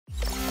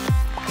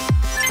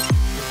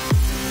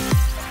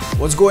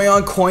What's going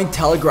on,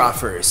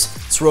 Cointelegraphers?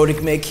 It's Rodic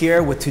Mick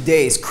here with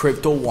today's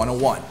Crypto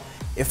 101.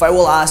 If I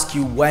will ask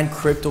you when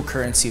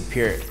cryptocurrency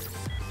appeared,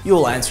 you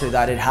will answer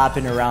that it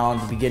happened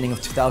around the beginning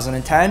of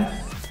 2010.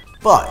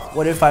 But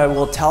what if I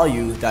will tell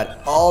you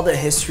that all the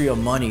history of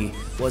money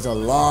was a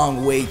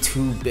long way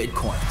to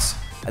Bitcoins?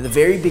 At the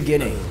very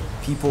beginning,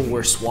 people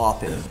were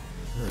swapping.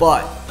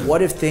 But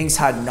what if things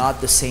had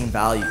not the same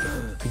value?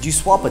 Could you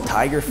swap a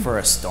tiger for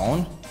a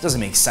stone? It doesn't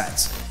make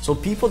sense. So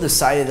people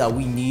decided that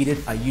we needed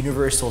a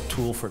universal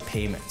tool for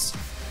payments.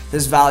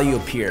 This value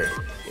appeared.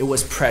 It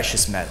was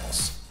precious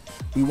metals.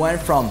 We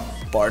went from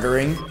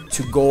bartering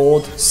to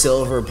gold,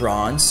 silver,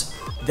 bronze,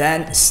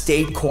 then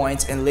state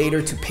coins, and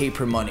later to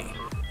paper money,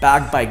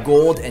 backed by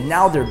gold, and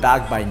now they're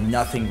backed by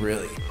nothing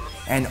really.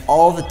 And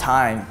all the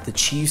time, the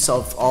chiefs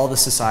of all the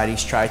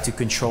societies tried to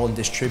control and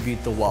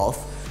distribute the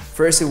wealth.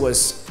 First it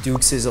was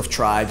dukes of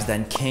tribes,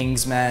 then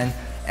kings, and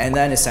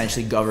then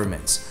essentially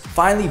governments.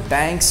 Finally,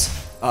 banks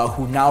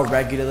who now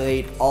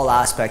regulate all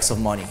aspects of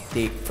money,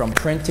 from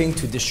printing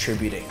to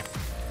distributing.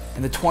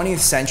 In the 20th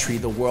century,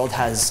 the world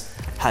has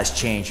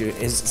changed.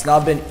 It's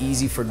not been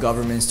easy for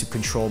governments to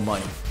control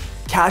money.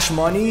 Cash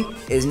money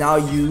is now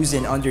used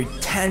in under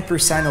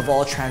 10% of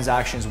all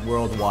transactions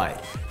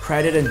worldwide.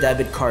 Credit and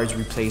debit cards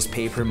replace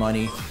paper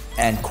money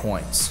and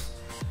coins.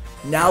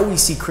 Now we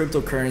see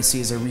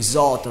cryptocurrency as a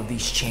result of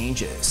these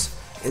changes.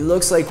 It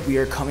looks like we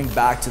are coming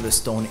back to the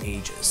Stone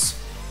Ages.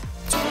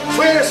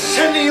 We're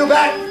sending you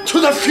back to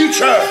the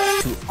future!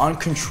 To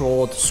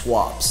uncontrolled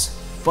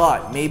swaps.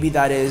 But maybe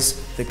that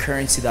is the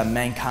currency that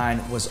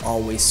mankind was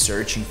always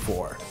searching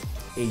for.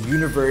 A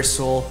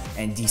universal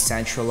and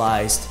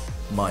decentralized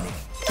money.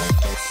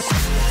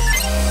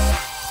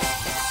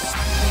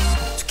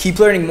 To keep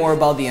learning more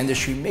about the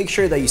industry, make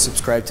sure that you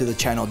subscribe to the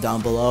channel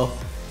down below.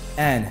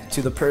 And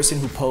to the person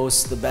who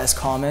posts the best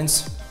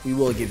comments, we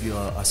will give you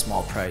a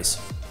small prize.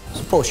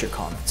 So post your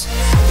comments.